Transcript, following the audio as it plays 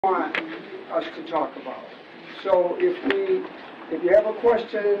want us to talk about. So if you have a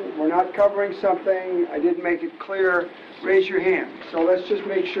question, we're not covering something, I didn't make it clear, raise your hand. So let's just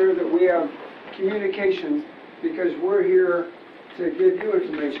make sure that we have communication because we're here to give you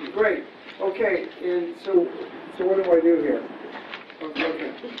information. Great. Okay, and so what do I do here?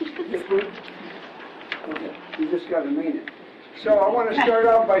 Okay. This one? Okay, you just got to mean it. So I want to start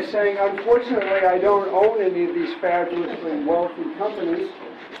out by saying, unfortunately, I don't own any of these fabulously wealthy companies,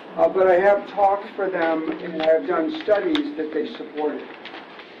 but I have talked for them and I have done studies that they supported.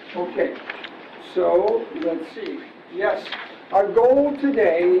 Okay, so let's see. Yes, our goal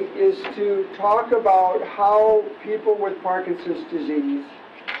today is to talk about how people with Parkinson's disease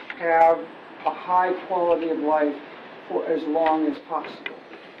have a high quality of life for as long as possible.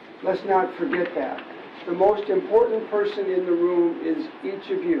 Let's not forget that. The most important person in the room is each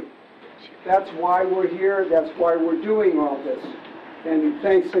of you. That's why we're here. That's why we're doing all this. And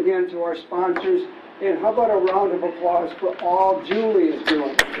thanks again to our sponsors. And how about a round of applause for all Julie is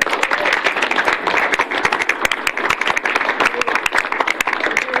doing? Julie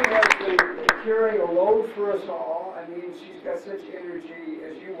has been carrying a load for us all. I mean, she's got such energy,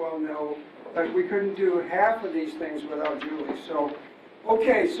 as you well know, but we couldn't do half of these things without Julie. So,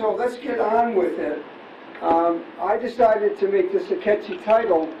 okay, so let's get on with it. I decided to make this a catchy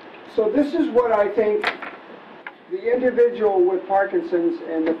title. So this is what I think the individual with Parkinson's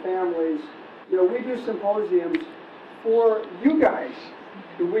and the families, we do symposiums for you guys.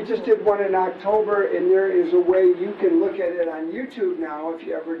 We just did one in October, and there is a way you can look at it on YouTube now if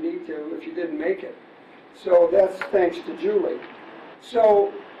you ever need to, if you didn't make it. So that's thanks to Julie.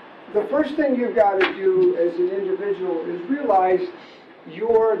 So the first thing you've got to do as an individual is realize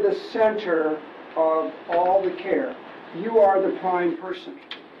you're the center of all the care. You are the prime person.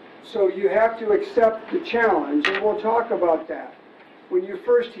 So you have to accept the challenge, and we'll talk about that. When you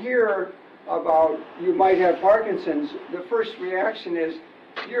first hear about you might have Parkinson's, the first reaction is,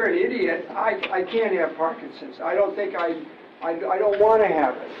 you're an idiot, I can't have Parkinson's. I don't think I don't want to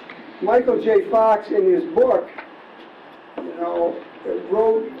have it. Michael J. Fox in his book,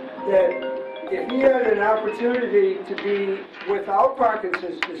 wrote that if he had an opportunity to be without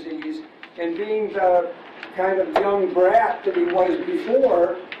Parkinson's disease and being the kind of young brat that he was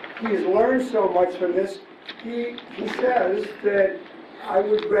before, he's learned so much from this. He says that I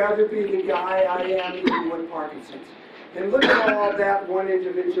would rather be the guy I am even with Parkinson's. And look at all that one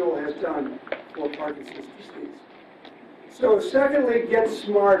individual has done for Parkinson's disease. So secondly, get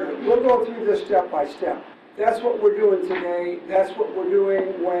smarter. We'll go through this step by step. That's what we're doing today. That's what we're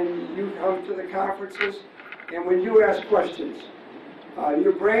doing when you come to the conferences and when you ask questions.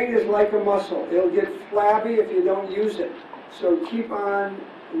 Your brain is like a muscle. It'll get flabby if you don't use it. So keep on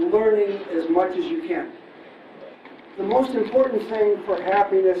learning as much as you can. The most important thing for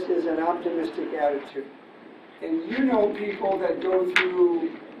happiness is an optimistic attitude. And you know people that go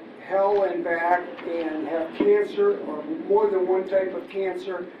through hell and back and have cancer or more than one type of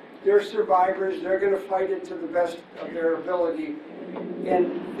cancer. They're survivors. They're going to fight it to the best of their ability.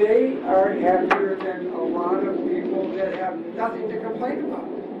 And they are happier than a lot of people that have nothing to complain about.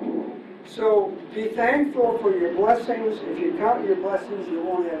 So be thankful for your blessings. If you count your blessings, you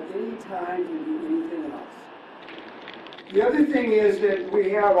won't have any time to do anything else. The other thing is that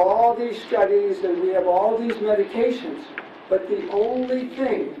we have all these studies and we have all these medications, but the only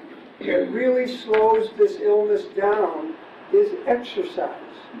thing that really slows this illness down is exercise.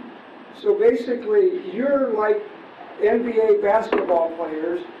 So basically, you're like NBA basketball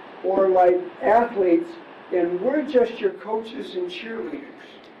players or like athletes, and we're just your coaches and cheerleaders.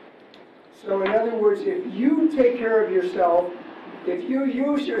 So in other words, if you take care of yourself, if you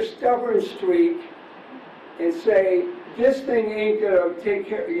use your stubborn streak and say, this thing ain't going to take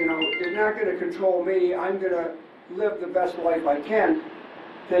care, you're not going to control me, I'm going to live the best life I can,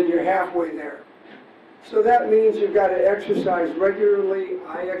 then you're halfway there. So that means you've got to exercise regularly.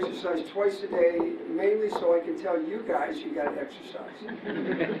 I exercise twice a day, mainly so I can tell you guys you got to exercise.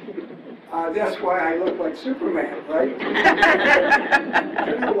 That's why I look like Superman, right? I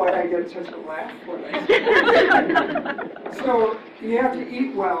don't know why I get such a laugh when I say that. So you have to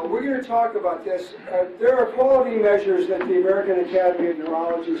eat well. We're going to talk about this. There are quality measures that the American Academy of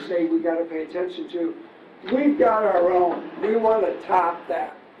Neurology say we got to pay attention to. We've got our own. We want to top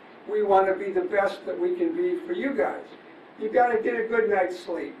that. We want to be the best that we can be for you guys. You've got to get a good night's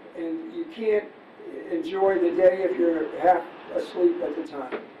sleep, and you can't enjoy the day if you're half asleep at the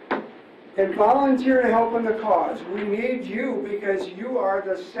time. And volunteer to help in the cause. We need you because you are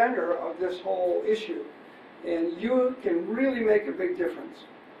the center of this whole issue, and you can really make a big difference.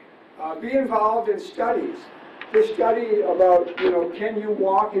 Be involved in studies. this study about, can you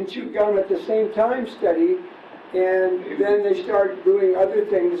walk and chew gum at the same time study, and then they start doing other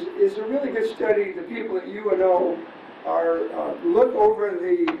things, is a really good study. The people at UNO are, look over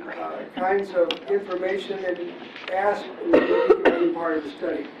the kinds of information and ask if being part of the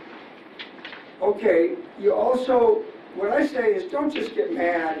study. Okay, you also, what I say is don't just get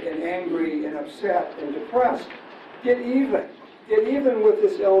mad and angry and upset and depressed. Get even. Get even with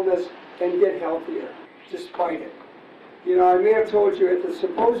this illness and get healthier, despite it. I may have told you at the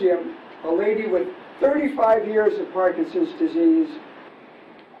symposium, a lady with 35 years of Parkinson's disease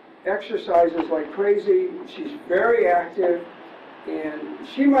exercises like crazy. She's very active, and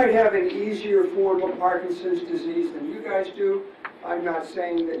she might have an easier form of Parkinson's disease than you guys do. I'm not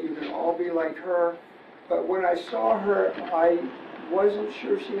saying that you can all be like her, but when I saw her, I wasn't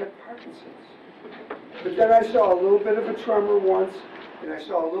sure she had Parkinson's. But then I saw a little bit of a tremor once, and I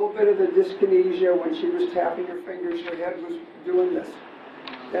saw a little bit of the dyskinesia when she was tapping her fingers, her head was doing this.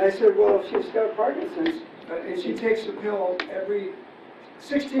 And I said, well, if she's got Parkinson's, and she takes a pill every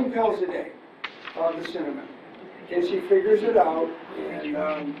 16 pills a day of the cinnamon, and she figures it out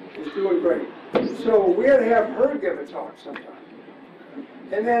and is doing great. So we ought to have her give a talk sometime.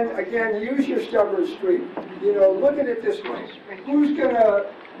 And then, again, use your stubborn streak. Look at it this way. Who's going to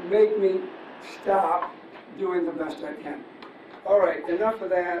make me stop doing the best I can? All right, enough of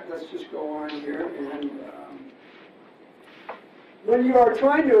that. Let's just go on here. And when you are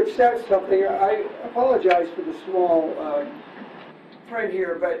trying to accept something, I apologize for the small print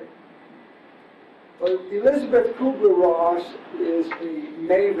here, but Elizabeth Kubler-Ross is a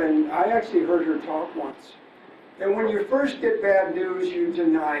maven. I actually heard her talk once. And when you first get bad news, you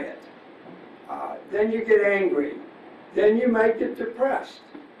deny it. Then you get angry. Then you might get depressed.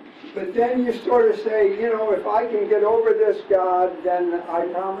 But then you sort of say, if I can get over this, God, then I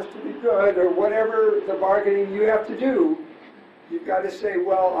promise to be good, or whatever the bargaining you have to do. You've got to say,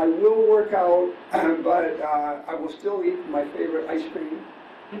 well, I will work out, but I will still eat my favorite ice cream.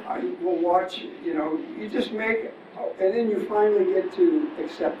 I will watch, you just make it. And then you finally get to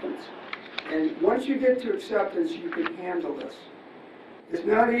acceptance. And once you get to acceptance, you can handle this. It's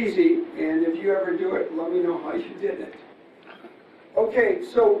not easy, and if you ever do it, let me know how you did it. Okay,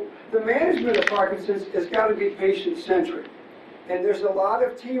 so the management of Parkinson's has got to be patient-centric. And there's a lot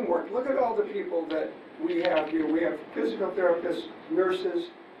of teamwork. Look at all the people that we have here. We have physical therapists, nurses,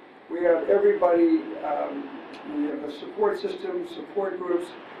 we have everybody, we have a support system, support groups.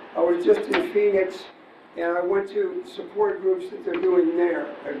 I was just in Phoenix, and I went to support groups that they're doing there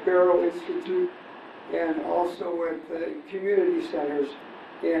at Barrow Institute and also at the community centers.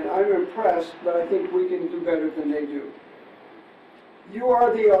 And I'm impressed, but I think we can do better than they do. You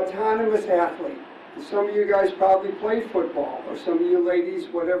are the autonomous athlete. Some of you guys probably play football, or some of you ladies,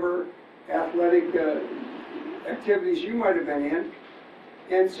 whatever athletic activities you might have been in.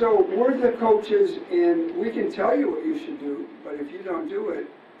 And so we're the coaches, and we can tell you what you should do, but if you don't do it,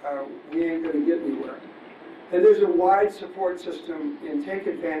 we ain't going to get anywhere. And there's a wide support system, and take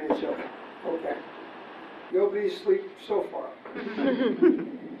advantage of it. Okay. Nobody's asleep so far.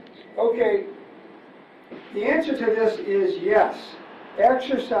 Okay. The answer to this is yes.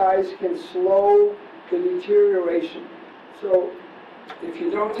 Exercise can slow the deterioration. So if you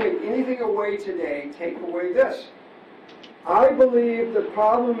don't take anything away today, take away this. I believe the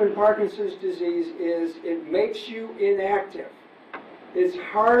problem in Parkinson's disease is it makes you inactive. It's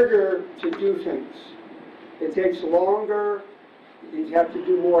harder to do things. It takes longer. You have to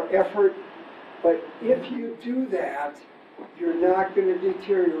do more effort. But if you do that, you're not going to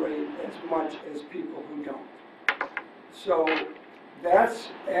deteriorate as much as people who don't. So that's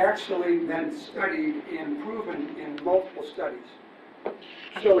actually been studied and proven in multiple studies.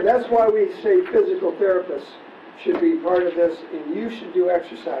 So that's why we say physical therapists should be part of this, and you should do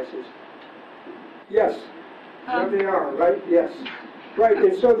exercises. Yes, there they are, right? Yes. Right,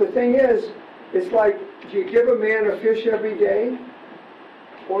 and so the thing is, it's like, do you give a man a fish every day?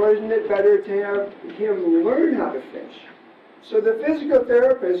 Or isn't it better to have him learn how to fish? So the physical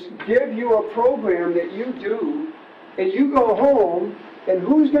therapists give you a program that you do, and you go home, and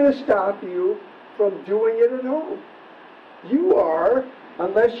who's going to stop you from doing it at home? You are,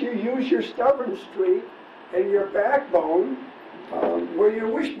 unless you use your stubborn streak and your backbone where your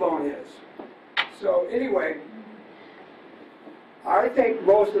wishbone is. So anyway, I think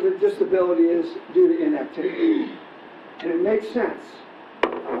most of the disability is due to inactivity. And it makes sense.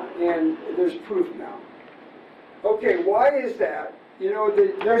 And there's proof now. Okay, why is that?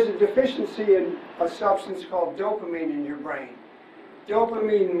 There's a deficiency in a substance called dopamine in your brain.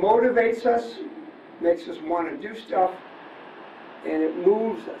 Dopamine motivates us, makes us want to do stuff, and it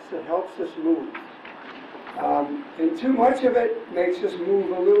moves us. It helps us move. And too much of it makes us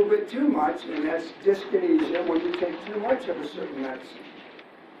move a little bit too much, and that's dyskinesia when you take too much of a certain medicine.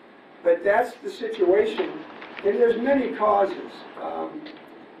 But that's the situation, and there's many causes.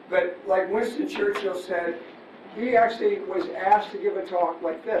 But like Winston Churchill said, he actually was asked to give a talk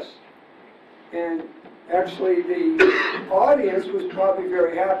like this. And actually the audience was probably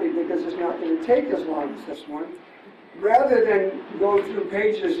very happy because it's not going to take as long as this one. Rather than go through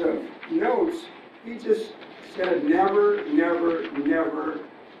pages of notes, he just said, never, never, never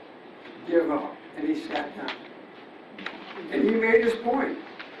give up. And he sat down. And he made his point.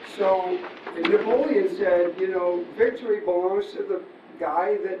 So Napoleon said, you know, victory belongs to the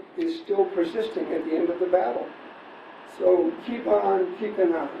guy that is still persisting at the end of the battle. So keep on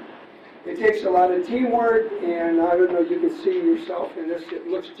keeping on. It takes a lot of teamwork, and I don't know, you can see yourself in this. It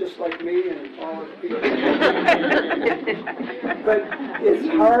looks just like me and all of the people. But it's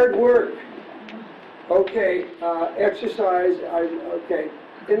hard work. Okay, exercise, okay.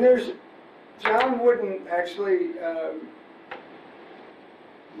 And there's, John Wooden actually,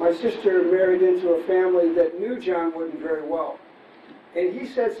 my sister married into a family that knew John Wooden very well. And he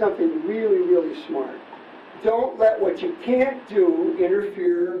said something really, really smart. Don't let what you can't do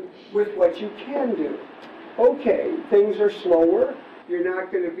interfere with what you can do. Okay, things are slower. You're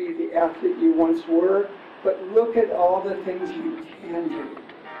not going to be the athlete you once were, but look at all the things you can do.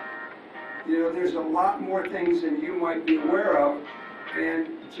 You know, there's a lot more things than you might be aware of, and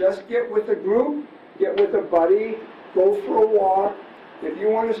just get with a group, get with a buddy, go for a walk. If you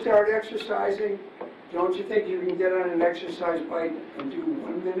want to start exercising, don't you think you can get on an exercise bike and do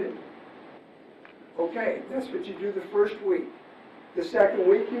 1 minute? Okay, that's what you do the first week. The second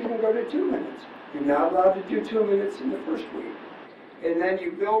week, you can go to 2 minutes. You're not allowed to do 2 minutes in the first week. And then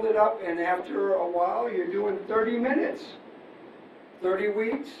you build it up, and after a while, you're doing 30 minutes. 30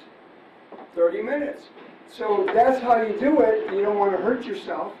 weeks, 30 minutes. So that's how you do it. You don't want to hurt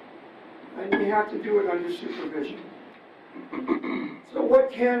yourself, and you have to do it under supervision. So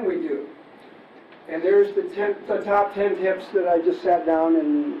what can we do? And there's the top 10 tips that I just sat down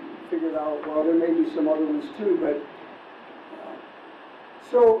and figured out. Well, there may be some other ones too, but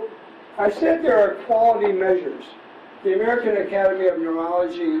so I said there are quality measures. The American Academy of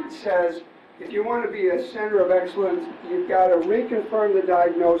Neurology says if you want to be a center of excellence, you've got to reconfirm the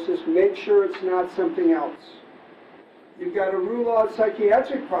diagnosis, make sure it's not something else. You've got to rule out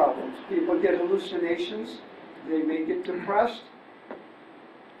psychiatric problems. People get hallucinations, they may get depressed.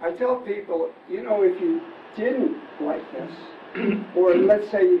 I tell people, you know, if you didn't like this, or let's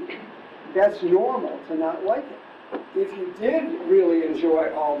say that's normal to not like it. If you did really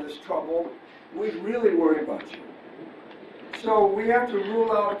enjoy all this trouble, we'd really worry about you. So we have to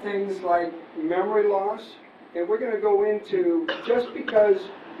rule out things like memory loss, and we're going to go into, just because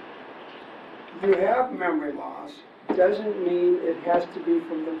you have memory loss doesn't mean it has to be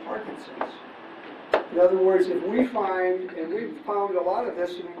from the Parkinson's. In other words, if we find, and we've found a lot of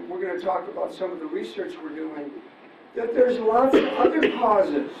this, and we're going to talk about some of the research we're doing, that there's lots of other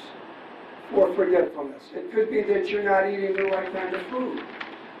causes for forgetfulness. It could be that you're not eating the right kind of food.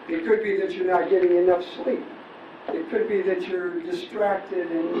 It could be that you're not getting enough sleep. It could be that you're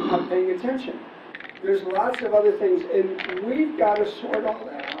distracted and not paying attention. There's lots of other things, and we've got to sort all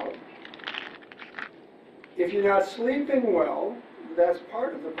that out. If you're not sleeping well, that's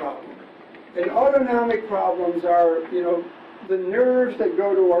part of the problem. And autonomic problems are, you know, the nerves that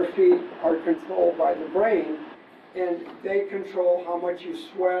go to our feet are controlled by the brain, and they control how much you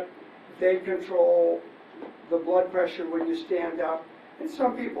sweat, they control the blood pressure when you stand up. And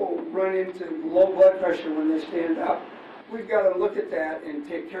some people run into low blood pressure when they stand up. We've got to look at that and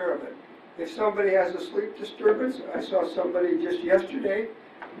take care of it. If somebody has a sleep disturbance, I saw somebody just yesterday,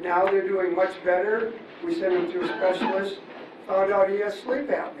 now they're doing much better. We sent him to a specialist, found out he has sleep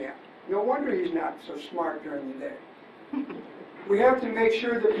apnea. No wonder he's not so smart during the day. We have to make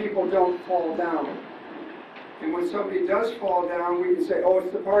sure that people don't fall down. And when somebody does fall down, we can say, oh,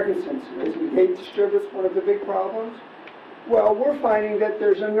 it's the Parkinson's. Isn't gait disturbance one of the big problems? Well, we're finding that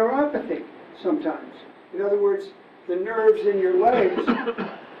there's a neuropathy sometimes. In other words, the nerves in your legs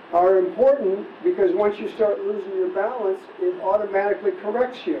are important because once you start losing your balance, it automatically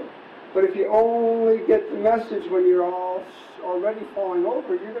corrects you. But if you only get the message when you're already falling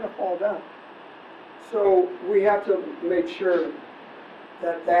over, you're going to fall down. So we have to make sure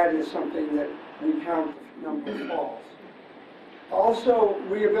that that is something that we count the number of falls. Also,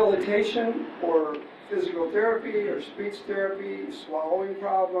 rehabilitation or physical therapy or speech therapy, swallowing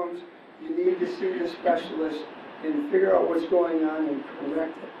problems, you need to see the specialist and figure out what's going on and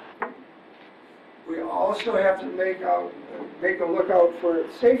correct it. We also have to make a lookout for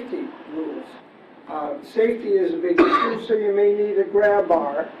safety rules. Safety is a big issue, so you may need a grab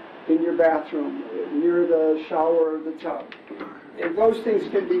bar in your bathroom, near the shower or the tub. And those things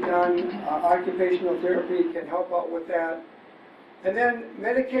can be done. Occupational therapy can help out with that. And then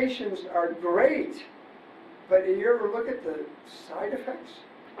medications are great, but you ever look at the side effects?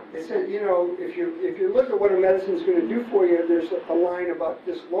 They said, you know, if you look at what a medicine is going to do for you, there's a line about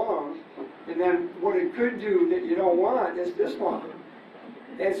this long, and then what it could do that you don't want is this long.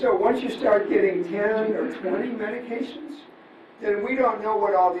 And so once you start getting 10 or 20 medications, then we don't know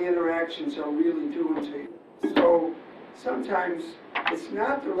what all the interactions are really doing to you. So sometimes it's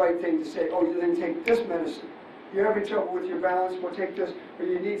not the right thing to say, oh, you then take this medicine. You're having trouble with your balance, well, take this, or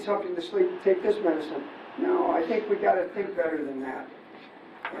you need something to sleep, take this medicine. No, I think we got to think better than that.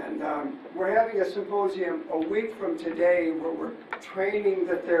 And we're having a symposium a week from today where we're training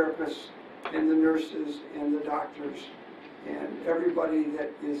the therapists and the nurses and the doctors and everybody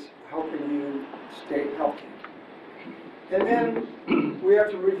that is helping you stay healthy. And then we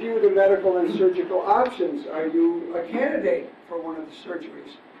have to review the medical and surgical options. Are you a candidate for one of the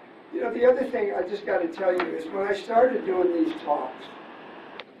surgeries? You know, the other thing I just got to tell you is when I started doing these talks,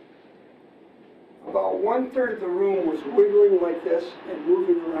 about 1/3 of the room was wiggling like this and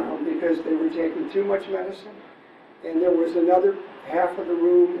moving around because they were taking too much medicine. And there was another half of the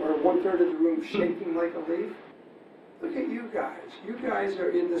room, or 1/3 of the room, shaking like a leaf. Look at you guys. You guys are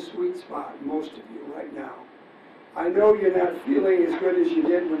in the sweet spot, most of you, right now. I know you're not feeling as good as you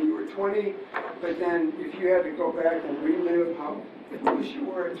did when you were 20, but then if you had to go back and relive how foolish you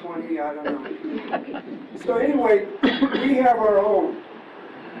were at 20, I don't know. So anyway, we have our own.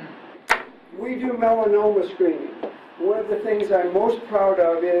 We do melanoma screening. One of the things I'm most proud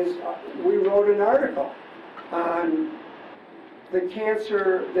of is we wrote an article on the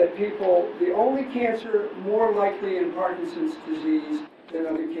cancer that people, the only cancer more likely in Parkinson's disease than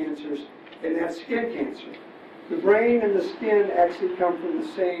other cancers, and that's skin cancer. The brain and the skin actually come from the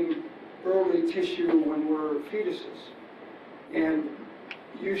same early tissue when we're fetuses. And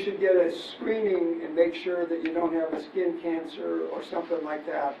you should get a screening and make sure that you don't have a skin cancer or something like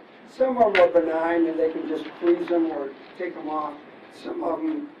that. Some of them are benign and they can just freeze them or take them off. Some of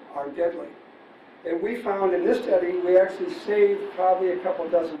them are deadly. And we found in this study, we actually saved probably a couple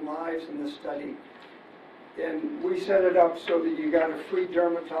dozen lives in this study. And we set it up so that you got a free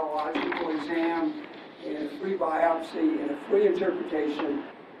dermatological exam and a free biopsy and a free interpretation.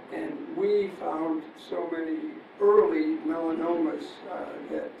 And we found so many early melanomas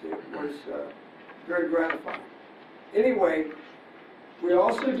that it was very gratifying. Anyway, we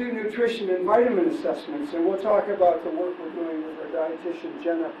also do nutrition and vitamin assessments, and we'll talk about the work we're doing with our dietitian,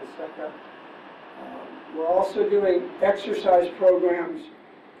 Jenna Paseka. We're also doing exercise programs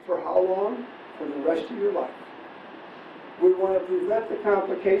for how long? For the rest of your life. We want to prevent the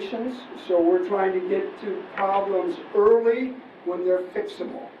complications, so we're trying to get to problems early when they're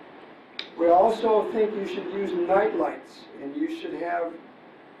fixable. We also think you should use night lights, and you should have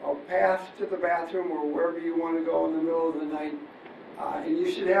a path to the bathroom or wherever you want to go in the middle of the night. And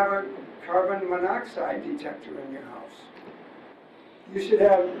you should have a carbon monoxide detector in your house. You should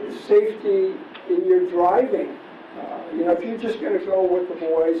have safety in your driving. You know, if you're just going to go with the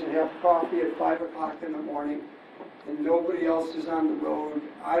boys and have coffee at 5 o'clock in the morning and nobody else is on the road,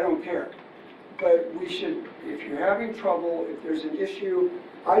 I don't care. But we should, if you're having trouble, if there's an issue,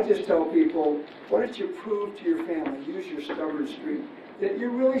 I just tell people, why don't you prove to your family, use your stubborn streak, that you're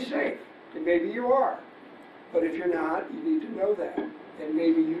really safe. And maybe you are. But if you're not, you need to know that. And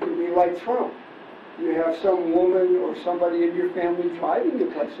maybe you can be like Trump. You have some woman or somebody in your family driving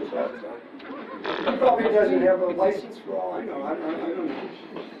you places all the time. He probably doesn't have a license for all I know. I don't know.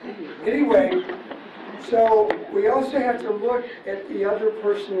 Anyway, so we also have to look at the other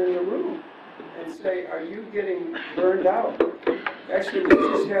person in the room and say, are you getting burned out? Actually, we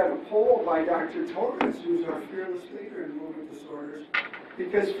just had a poll by Dr. Torres, who's our fearless leader in movement disorders,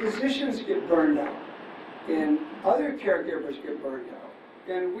 because physicians get burned out and other caregivers get burned out.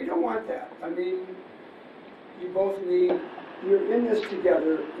 And we don't want that. I mean, you both need, you're in this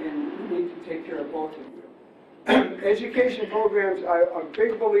together and you need to take care of both of you. Education programs, I'm a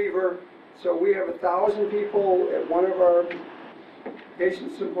big believer. So we have 1,000 people at one of our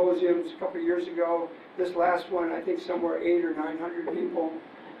patient symposiums a couple of years ago. This last one, I think somewhere 800 or 900 people.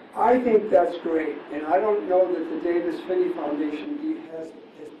 I think that's great. And I don't know that the Davis Finney Foundation has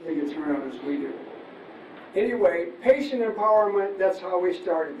as big a turnout as we do. Anyway, patient empowerment, that's how we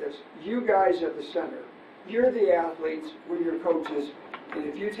started this. You guys are the center. You're the athletes, we're your coaches, and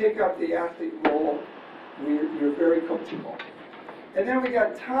if you take up the athlete role, you're very coachable. And then we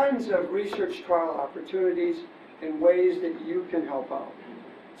got tons of research trial opportunities and ways that you can help out.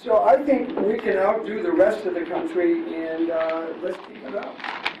 So I think we can outdo the rest of the country, and let's keep it up.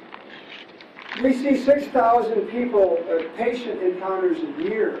 We see 6,000 people, patient encounters a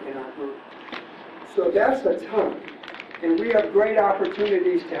year in our group. So that's a ton. And we have great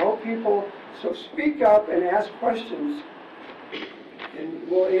opportunities to help people. So speak up and ask questions, and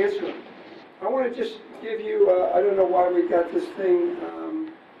we'll answer them. I want to just give you, I don't know why we got this thing.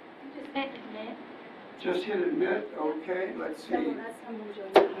 Just hit admit. Just hit admit, okay, let's see.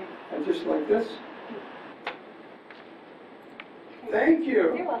 And just like this. Thank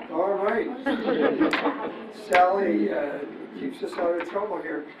you. You're welcome. All right. Sally keeps us out of trouble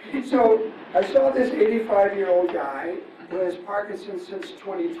here. So I saw this 85-year-old guy who has Parkinson's since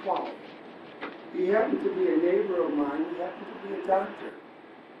 2012. He happened to be a neighbor of mine. He happened to be a doctor.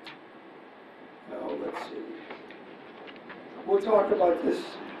 Now, let's see. We'll talk about this.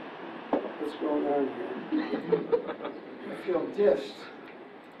 What's going on here? I feel dissed.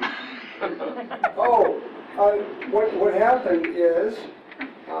 Oh, what happened is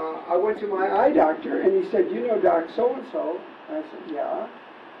I went to my eye doctor and he said, you know Doc so-and-so? And I said, yeah,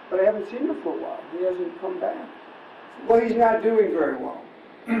 but I haven't seen him for a while. He hasn't come back. Well, he's not doing very well.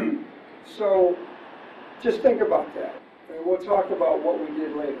 So just think about that. And we'll talk about what we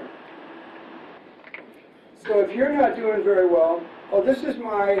did later. So if you're not doing very well, oh, this is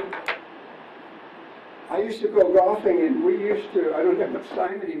I used to go golfing, and we used to, I don't have much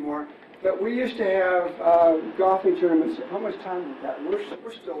time anymore, but we used to have golfing tournaments. How much time we got?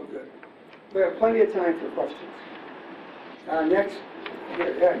 We're still good. We have plenty of time for questions. Next,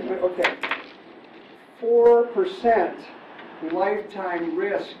 okay. 4% lifetime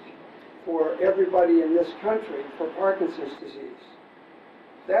risk for everybody in this country for Parkinson's disease.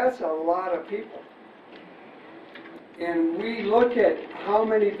 That's a lot of people. And we look at how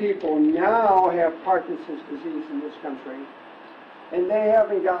many people now have Parkinson's disease in this country, and they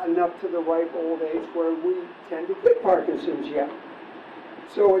haven't gotten up to the ripe old age where we tend to get Parkinson's yet.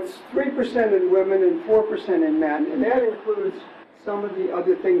 So it's 3% in women and 4% in men, and that includes some of the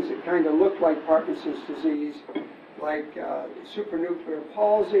other things that kind of look like Parkinson's disease, like supranuclear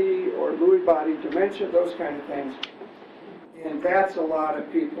palsy or Lewy body dementia, those kind of things. And that's a lot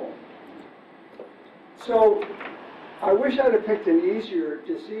of people. So I wish I'd have picked an easier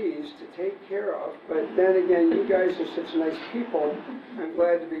disease to take care of, but then again, you guys are such nice people. I'm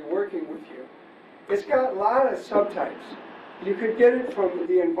glad to be working with you. It's got a lot of subtypes. You could get it from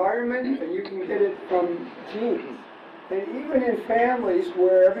the environment, and you can get it from genes. And even in families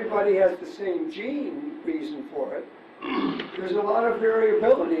where everybody has the same gene reason for it, there's a lot of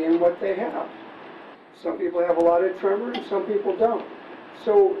variability in what they have. Some people have a lot of tremor, and some people don't.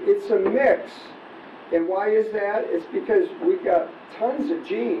 So it's a mix. And why is that? It's because we've got tons of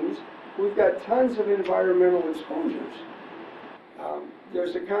genes, we've got tons of environmental exposures.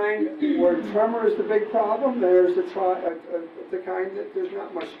 There's a kind where tremor is the big problem, there's the kind that there's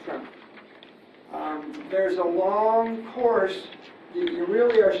not much tremor. There's a long course, you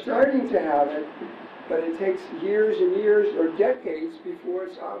really are starting to have it, but it takes years and years or decades before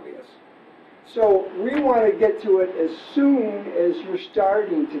it's obvious. So we want to get to it as soon as you're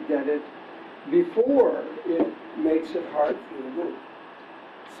starting to get it, before it makes it hard for you to move.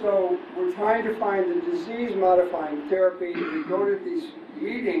 So we're trying to find the disease-modifying therapy. We go to these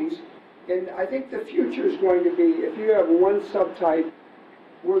meetings, and I think the future is going to be, if you have one subtype,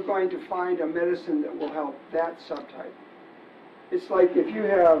 we're going to find a medicine that will help that subtype. It's like if you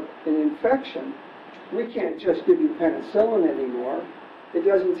have an infection, we can't just give you penicillin anymore. It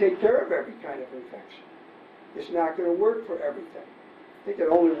doesn't take care of every kind of infection. It's not going to work for everything. I think it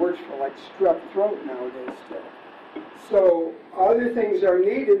only works for like strep throat nowadays still. So other things are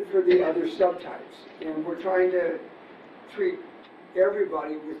needed for the other subtypes. And we're trying to treat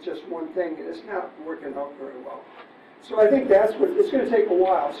everybody with just one thing, and it's not working out very well. So I think that's what, it's going to take a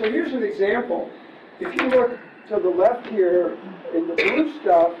while. So here's an example. If you look to the left here in the blue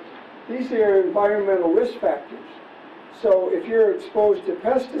stuff, these are environmental risk factors. So if you're exposed to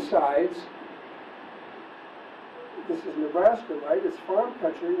pesticides, this is Nebraska, right? It's farm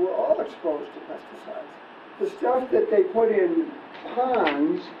country. We're all exposed to pesticides. The stuff that they put in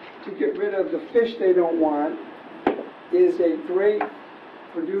ponds to get rid of the fish they don't want is a great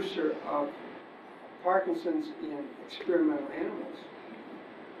producer of Parkinson's in experimental animals.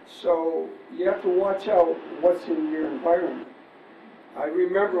 So you have to watch out what's in your environment. I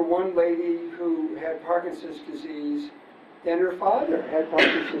remember one lady who had Parkinson's disease, and her father had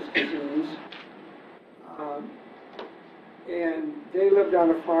Parkinson's disease. And they lived on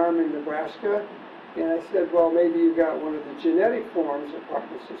a farm in Nebraska, and I said, well, maybe you got one of the genetic forms of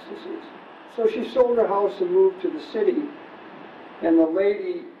Parkinson's disease. So she sold her house and moved to the city, And the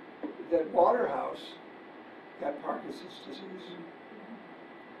lady that bought her house got Parkinson's disease.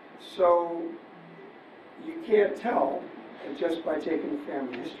 So you can't tell just by taking the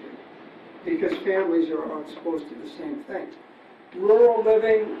family history, because families are all exposed to the same thing. Rural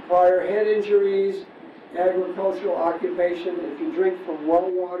living, prior head injuries, agricultural occupation. If you drink from well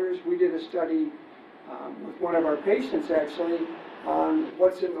waters, we did a study with one of our patients actually on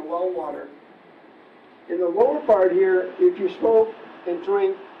what's in the well water. In the lower part here, if you smoke and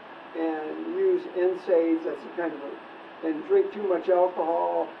drink and use NSAIDs, that's a kind of and drink too much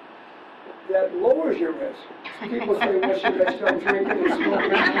alcohol, that lowers your risk. People say, what's your risk? Don't drink and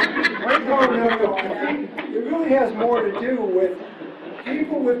smoke. No. I think it really has more to do with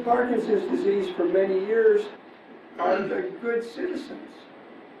people with Parkinson's disease for many years are the good citizens.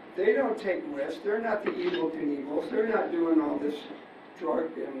 They don't take risks. They're not the evil Knievel's. They're not doing all this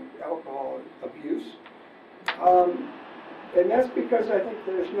drug and alcohol abuse. And that's because I think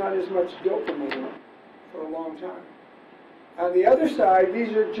there's not as much dopamine for a long time. On the other side, these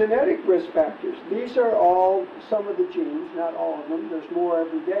are genetic risk factors. These are all some of the genes, not all of them. There's more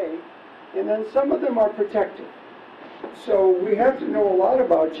every day. And then some of them are protective. So we have to know a lot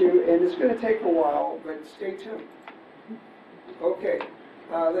about you, and it's going to take a while, but stay tuned. Okay,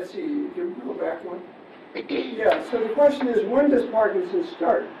 let's see. Can we go back one? Yeah, so the question is, when does Parkinson's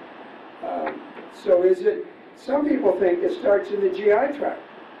start? So is it, some people think it starts in the GI tract.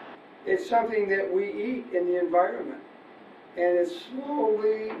 It's something that we eat in the environment. And it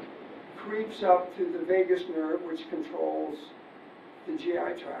slowly creeps up to the vagus nerve, which controls the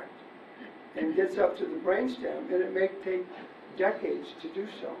GI tract, and gets up to the brainstem, and it may take decades to do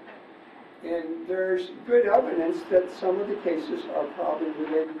so. And there's good evidence that some of the cases are probably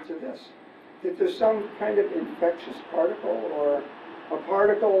related to this, that there's some kind of infectious particle or a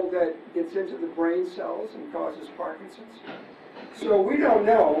particle that gets into the brain cells and causes Parkinson's. So we don't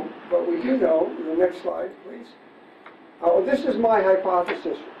know, but we do know. The next slide, please. This is my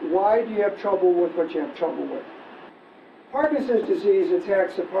hypothesis. Why do you have trouble with what you have trouble with? Parkinson's disease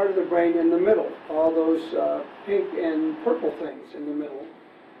attacks a part of the brain in the middle. All those pink and purple things in the middle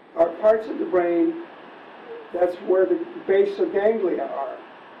are parts of the brain. That's where the base of ganglia are.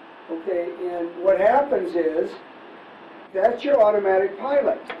 Okay, and what happens is that's your automatic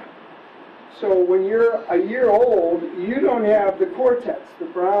pilot. So when you're a year old, you don't have the cortex, the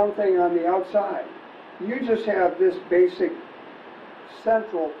brown thing on the outside. You just have this basic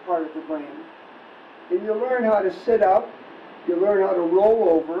central part of the brain. And you learn how to sit up, you learn how to roll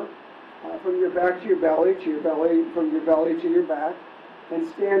over from your back to your belly, from your belly to your back, and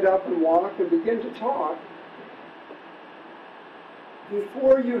stand up and walk and begin to talk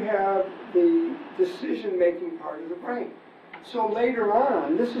before you have the decision-making part of the brain. So later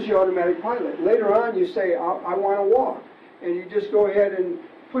on, this is your automatic pilot. Later on, you say, I want to walk. And you just go ahead and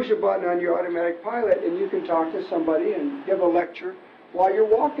push a button on your automatic pilot, and you can talk to somebody and give a lecture while you're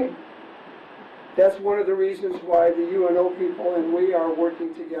walking. That's one of the reasons why the UNO people and we are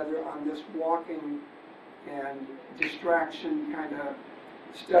working together on this walking and distraction kind of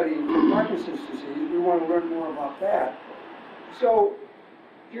study for Parkinson's disease. We want to learn more about that. So,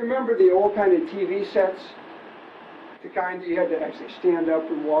 do you remember the old kind of TV sets? The kind that you had to actually stand up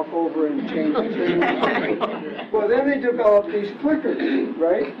and walk over and change the channel. Well, then they developed these clickers,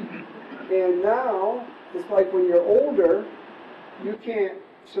 right? And now, it's like when you're older, you can't,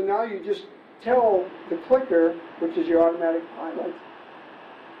 so now you just tell the clicker, which is your automatic pilot,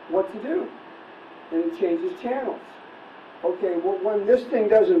 what to do. And it changes channels. Okay, well, when this thing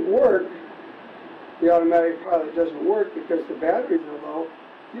doesn't work, the automatic pilot doesn't work because the batteries are low,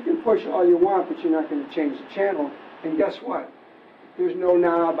 you can push all you want, but you're not going to change the channel. And guess what? There's no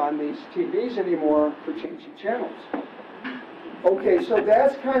knob on these TVs anymore for changing channels. Okay, so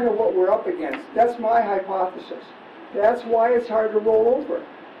that's kind of what we're up against. That's my hypothesis. That's why it's hard to roll over.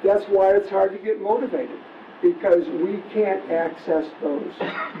 That's why it's hard to get motivated, because we can't access those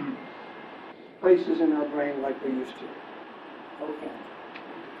places in our brain like we used to. Okay.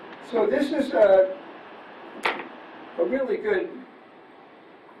 So this is a really good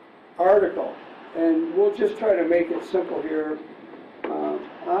article, and we'll just try to make it simple here.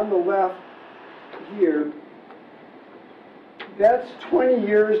 On the left here, that's 20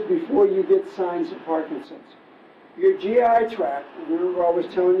 years before you get signs of Parkinson's. Your GI tract, remember I was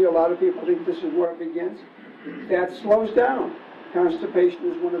telling you a lot of people think this is where it begins? That slows down.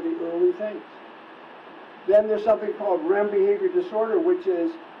 Constipation is one of the early things. Then there's something called REM behavior disorder, which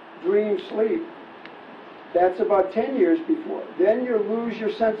is dream sleep. That's about 10 years before. Then you lose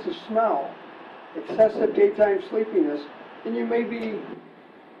your sense of smell, excessive daytime sleepiness, and you may be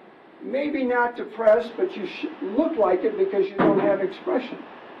maybe not depressed, but you look like it because you don't have expression.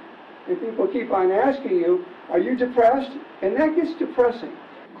 And people keep on asking you, are you depressed? And that gets depressing.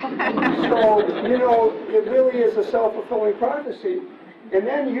 So, you know, it really is a self-fulfilling prophecy. And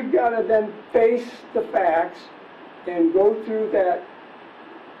then you've got to then face the facts and go through that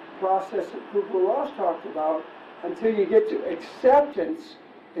process that Kubler-Ross talked about until you get to acceptance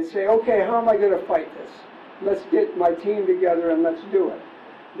and say, okay, how am I going to fight this? Let's get my team together and let's do it.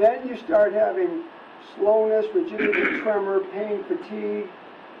 Then you start having slowness, rigidity, tremor, pain, fatigue,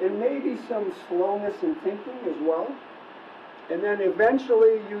 and maybe some slowness in thinking as well. And then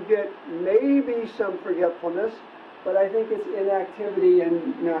eventually you get maybe some forgetfulness, but I think it's inactivity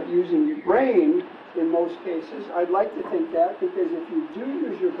and not using your brain in most cases. I'd like to think that, because if you do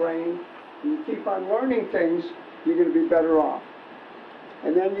use your brain and you keep on learning things, you're going to be better off.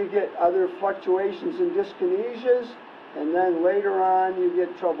 And then you get other fluctuations and dyskinesias, and then later on you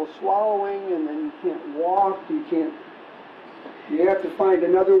get trouble swallowing, and then you can't walk, you have to find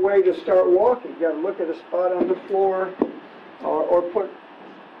another way to start walking. You got to look at a spot on the floor, or put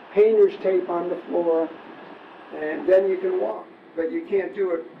painter's tape on the floor, and then you can walk. But you can't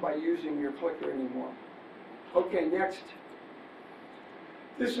do it by using your clicker anymore. Okay, next.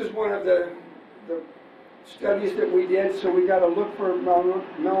 This is one of the studies that we did, so we got to look for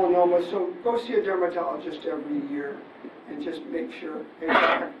melanoma. So go see a dermatologist every year and just make sure, hey,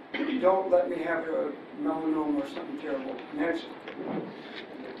 doc, don't let me have a melanoma or something terrible. Next.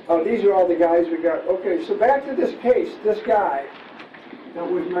 These are all the guys we got. Okay, so back to this case, this guy that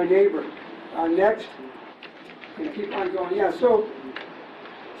was my neighbor. Next. And keep on going. Yeah, so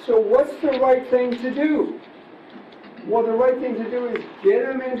what's the right thing to do? Well, the right thing to do is get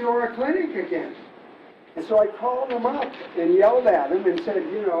him into our clinic again. And so I called him up and yelled at him and said,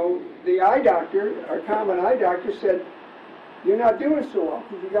 you know, the eye doctor, our common eye doctor, said, you're not doing so well,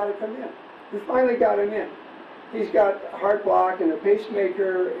 you got to come in. We finally got him in. He's got a heart block and a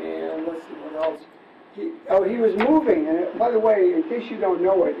pacemaker, and let's see what else. He was moving, and by the way, in case you don't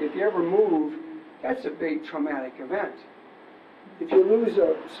know it, if you ever move, that's a big traumatic event. If you lose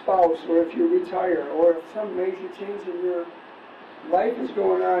a spouse, or if you retire, or if some major change in your life is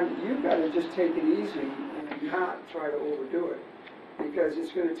going on, you've got to just take it easy and not try to overdo it, because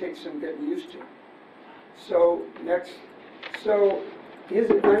it's going to take some getting used to. So next, so his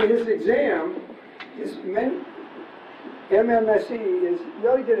exam, his MMSE is, you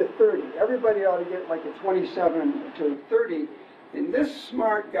ought to get a 30. Everybody ought to get like a 27 to 30. And this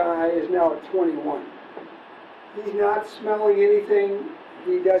smart guy is now at 21. He's not smelling anything.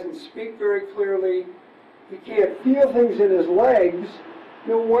 He doesn't speak very clearly. He can't feel things in his legs.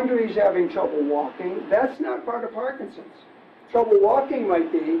 No wonder he's having trouble walking. That's not part of Parkinson's. Trouble walking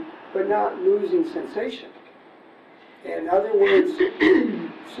might be, but not losing sensation. In other words,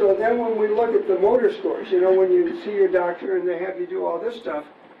 so then when we look at the motor scores, you know, when you see your doctor and they have you do all this stuff,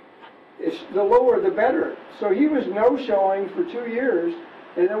 the lower the better. So he was no-showing for 2 years,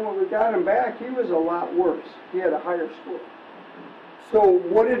 and then when we got him back, he was a lot worse. He had a higher score. So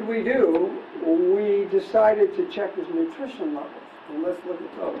what did we do? We decided to check his nutrition levels, and let's look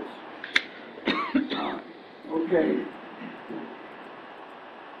at those. Okay.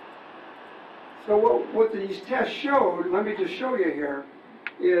 So what these tests showed, let me just show you here,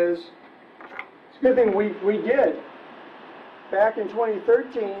 is it's a good thing we did. Back in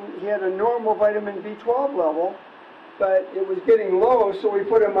 2013, he had a normal vitamin B12 level, but it was getting low, so we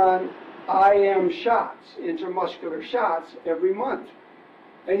put him on IM shots, intramuscular shots, every month.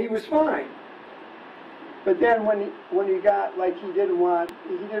 And he was fine. But then when he got, like, he didn't want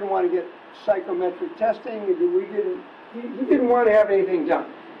to get psychometric testing, he didn't want to have anything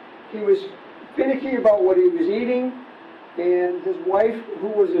done. He was finicky about what he was eating, and his wife, who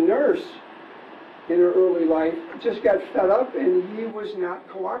was a nurse in her early life, just got fed up, and he was not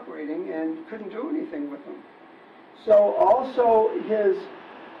cooperating and couldn't do anything with him. So also his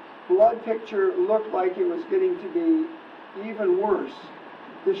blood picture looked like it was getting to be even worse.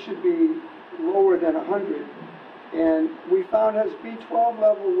 This should be lower than 100. And we found his B12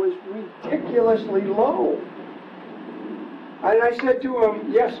 level was ridiculously low. And I said to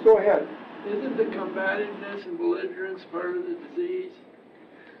him, yes, go ahead. Isn't the combativeness and belligerence part of the disease?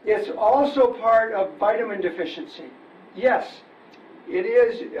 It's also part of vitamin deficiency. Yes, it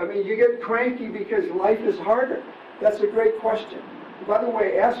is. I mean, you get cranky because life is harder. That's a great question. By the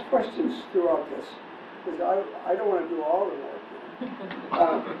way, ask questions throughout this, because I don't want to do all the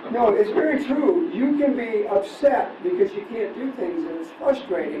work. No, it's very true. You can be upset because you can't do things, and it's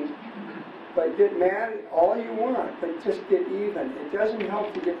frustrating. But get mad all you want, but just get even. It doesn't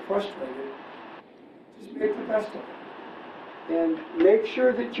help to get frustrated. Just make the best of it. and make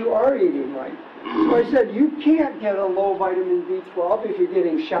sure that you are eating right. So I said, you can't get a low vitamin B12 if you're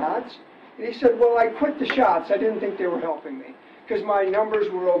getting shots. And he said, well, I quit the shots. I didn't think they were helping me because my numbers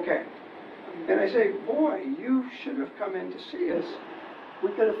were okay. And I say, boy, you should have come in to see us. We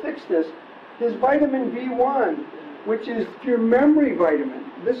could have fixed this. His vitamin B1, which is your memory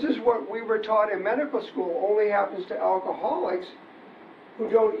vitamin, this is what we were taught in medical school, only happens to alcoholics who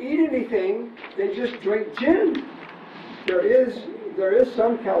don't eat anything, they just drink gin. There is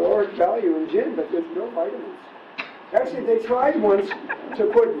some caloric value in gin, but there's no vitamins. Actually, they tried once to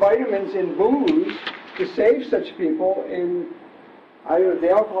put vitamins in booze to save such people, and the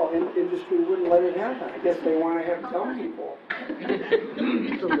alcohol industry wouldn't let it happen. I guess they want to have dumb people.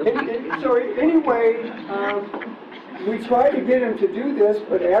 So anyway, we tried to get him to do this,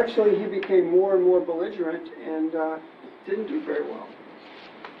 but actually he became more and more belligerent and didn't do very well.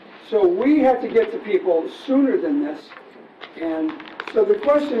 So we had to get to people sooner than this. And so the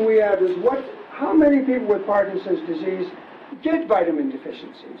question we have is, how many people with Parkinson's disease get vitamin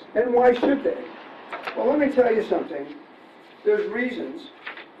deficiencies, and why should they? Well, let me tell you something. There's reasons,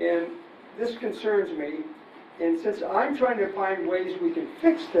 and this concerns me, and since I'm trying to find ways we can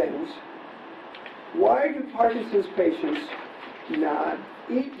fix things, why do Parkinson's patients not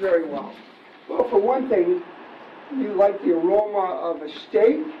eat very well? Well, for one thing, you like the aroma of a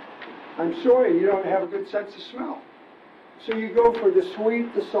steak. I'm sorry, you don't have a good sense of smell. So you go for the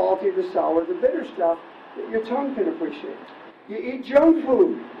sweet, the salty, the sour, the bitter stuff that your tongue can appreciate. You eat junk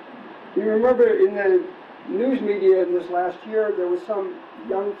food. You remember in the news media this last year, there was some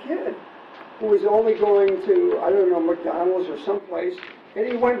young kid who was only going to, I don't know, McDonald's or someplace, and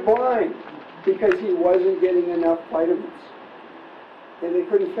he went blind because he wasn't getting enough vitamins. And they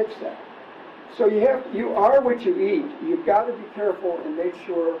couldn't fix that. So you are what you eat. You've got to be careful and make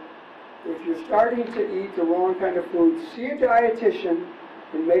sure if you're starting to eat the wrong kind of food, see a dietitian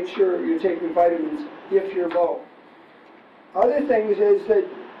and make sure you're taking vitamins if you're low. Other things is that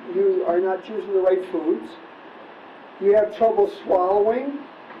you are not choosing the right foods. You have trouble swallowing.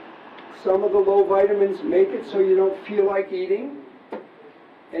 Some of the low vitamins make it so you don't feel like eating.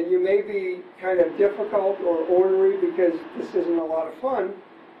 And you may be kind of difficult or ornery because this isn't a lot of fun,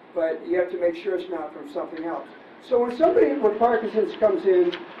 but you have to make sure it's not from something else. So when somebody with Parkinson's comes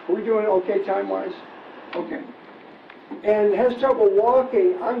in, are we doing okay time-wise? Okay. And has trouble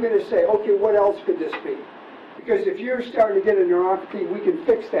walking, I'm going to say, okay, what else could this be? Because if you're starting to get a neuropathy, we can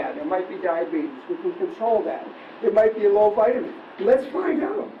fix that. It might be diabetes. We can control that. It might be a low vitamin. Let's find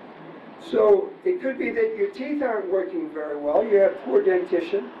out. So it could be that your teeth aren't working very well. You have poor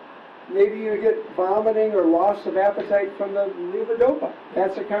dentition. Maybe you get vomiting or loss of appetite from the levodopa.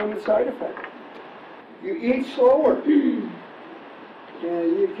 That's a common side effect. You eat slower.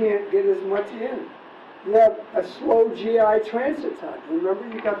 And you can't get as much in. You have a slow GI transit time. Remember,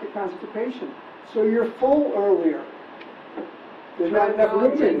 you got the constipation. So you're full earlier. There's not enough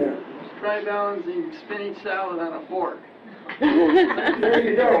room in there. Try balancing spinach salad on a fork. There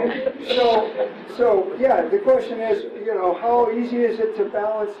you go. So yeah, the question is, how easy is it to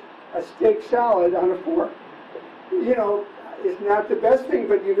balance a steak salad on a fork? It's not the best thing,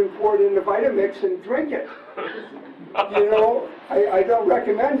 but you can pour it in the Vitamix and drink it. I don't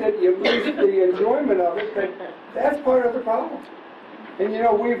recommend it. You lose the enjoyment of it, but that's part of the problem. And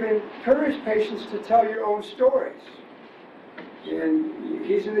we've encouraged patients to tell your own stories. And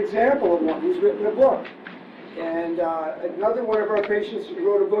he's an example of one. He's written a book. And another one of our patients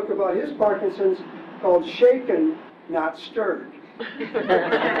wrote a book about his Parkinson's called Shaken, Not Stirred.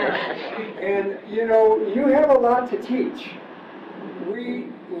 And you have a lot to teach.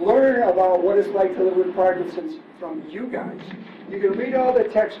 We learn about what it's like to live with Parkinson's from you guys. You can read all the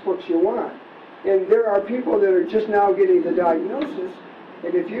textbooks you want. And there are people that are just now getting the diagnosis.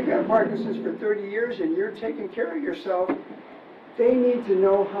 And if you've got Parkinson's for 30 years and you're taking care of yourself, they need to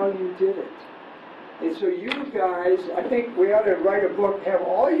know how you did it. And so you guys, I think we ought to write a book, have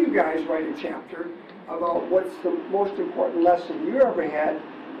all you guys write a chapter about what's the most important lesson you ever had.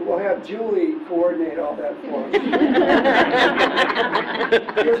 We'll have Julie coordinate all that for us.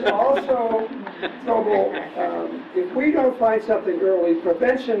 There's also trouble, if we don't find something early,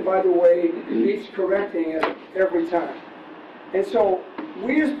 prevention, by the way, needs correcting it every time. And so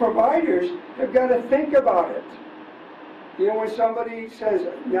we as providers have got to think about it. When somebody says,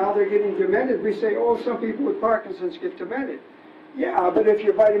 now they're getting demented, we say, oh, some people with Parkinson's get demented. Yeah, but if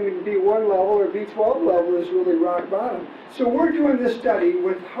your vitamin B1 level or B12 level is really rock bottom. So we're doing this study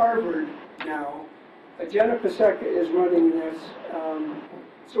with Harvard now. Jenna Paseka is running this.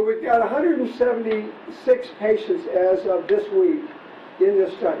 So we've got 176 patients as of this week in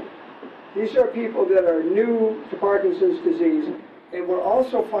this study. These are people that are new to Parkinson's disease, and we're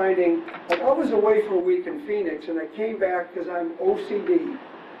also finding, like I was away for a week in Phoenix, and I came back because I'm OCD,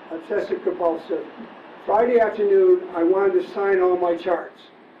 obsessive compulsive. Friday afternoon, I wanted to sign all my charts.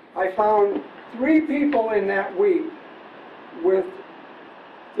 I found 3 people in that week with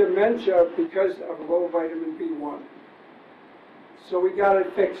dementia because of low vitamin B1. So we got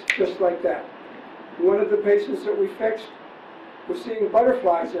it fixed just like that. One of the patients that we fixed was seeing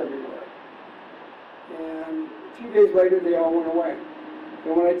butterflies everywhere. And 2 days later, they all went away.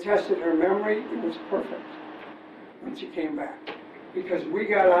 And when I tested her memory, it was perfect when she came back, because we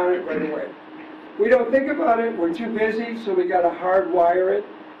got on it right away. We don't think about it, we're too busy, so we got to hardwire it.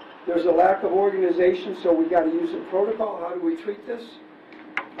 There's a lack of organization, so we got to use a protocol. How do we treat this?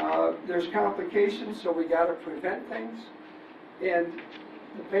 There's complications, so we got to prevent things. And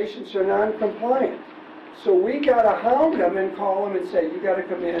the patients are non-compliant. So we got to hound them and call them and say, you got to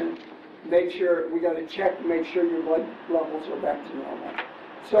come in, make sure, we got to check, make sure your blood levels are back to normal.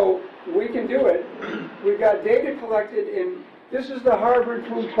 So we can do it. We've got data collected in, this is the Harvard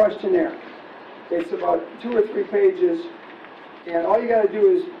Food Questionnaire. It's about 2 or 3 pages, and all you got to do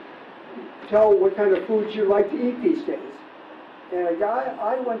is tell what kind of foods you like to eat these days. And a guy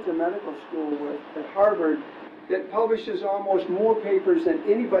I went to medical school with at Harvard that publishes almost more papers than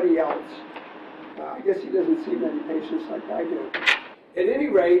anybody else. I guess he doesn't see many patients like I do. At any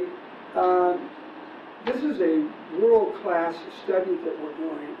rate, this is a world-class study that we're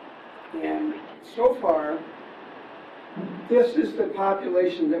doing, and so far, this is the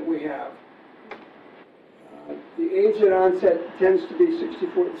population that we have. The age at onset tends to be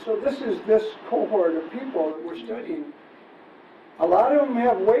 64. So this is this cohort of people that we're studying. A lot of them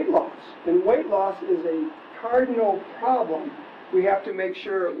have weight loss, and weight loss is a cardinal problem. We have to make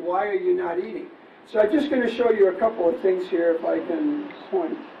sure, why are you not eating? So I'm just going to show you a couple of things here, if I can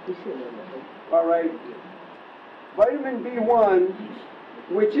point. All right. Vitamin B1,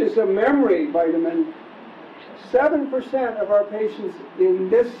 which is a memory vitamin, 7% of our patients in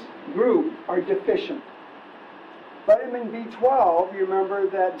this group are deficient. Vitamin B12, you remember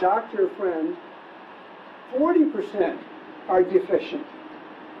that doctor friend, 40% are deficient.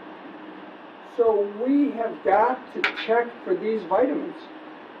 So we have got to check for these vitamins.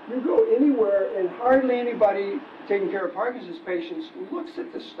 You go anywhere and hardly anybody taking care of Parkinson's patients looks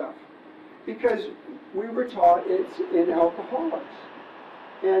at this stuff, because we were taught it's in alcoholics.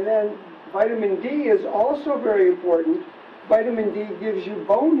 And then vitamin D is also very important. Vitamin D gives you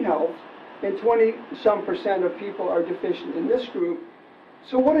bone health, and 20-some% of people are deficient in this group.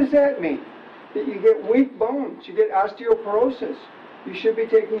 So what does that mean? That you get weak bones, you get osteoporosis. You should be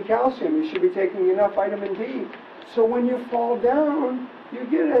taking calcium, you should be taking enough vitamin D. So when you fall down, you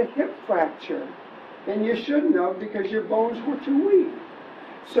get a hip fracture. And you shouldn't have, because your bones were too weak.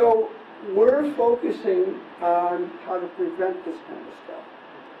 So we're focusing on how to prevent this kind of stuff.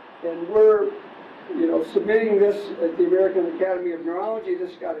 And we're submitting this at the American Academy of Neurology.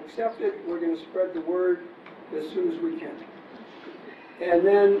 This got accepted. We're going to spread the word as soon as we can. And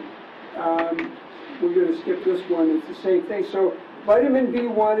then we're going to skip this one. It's the same thing. So vitamin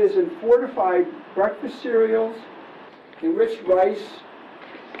B1 is in fortified breakfast cereals, enriched rice,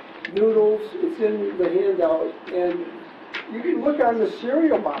 noodles. It's in the handout. And you can look on the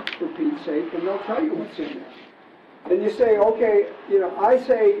cereal box, for Pete's sake, and they'll tell you what's in there. And you say, okay, I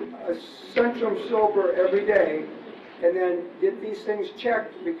say a Centrum Silver every day, and then get these things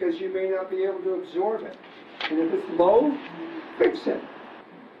checked, because you may not be able to absorb it. And if it's low, fix it.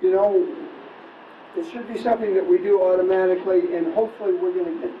 It should be something that we do automatically, and hopefully we're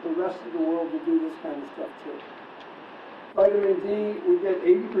going to get the rest of the world to do this kind of stuff too. Vitamin D, we get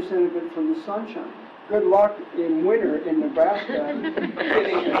 80% of it from the sunshine. Good luck in winter in Nebraska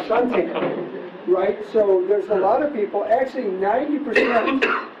getting a suntan. Right? So there's a lot of people, actually 90%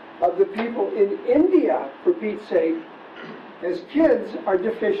 of the people in India, for Pete's sake, as kids, are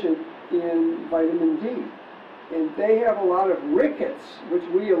deficient in vitamin D. And they have a lot of rickets, which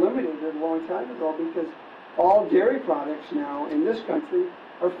we eliminated a long time ago, because all dairy products now in this country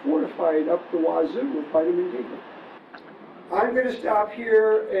are fortified up the wazoo with vitamin D. I'm going to stop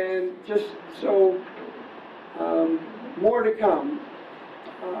here, and just so more to come.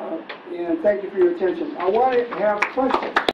 And thank you for your attention. I want to have questions.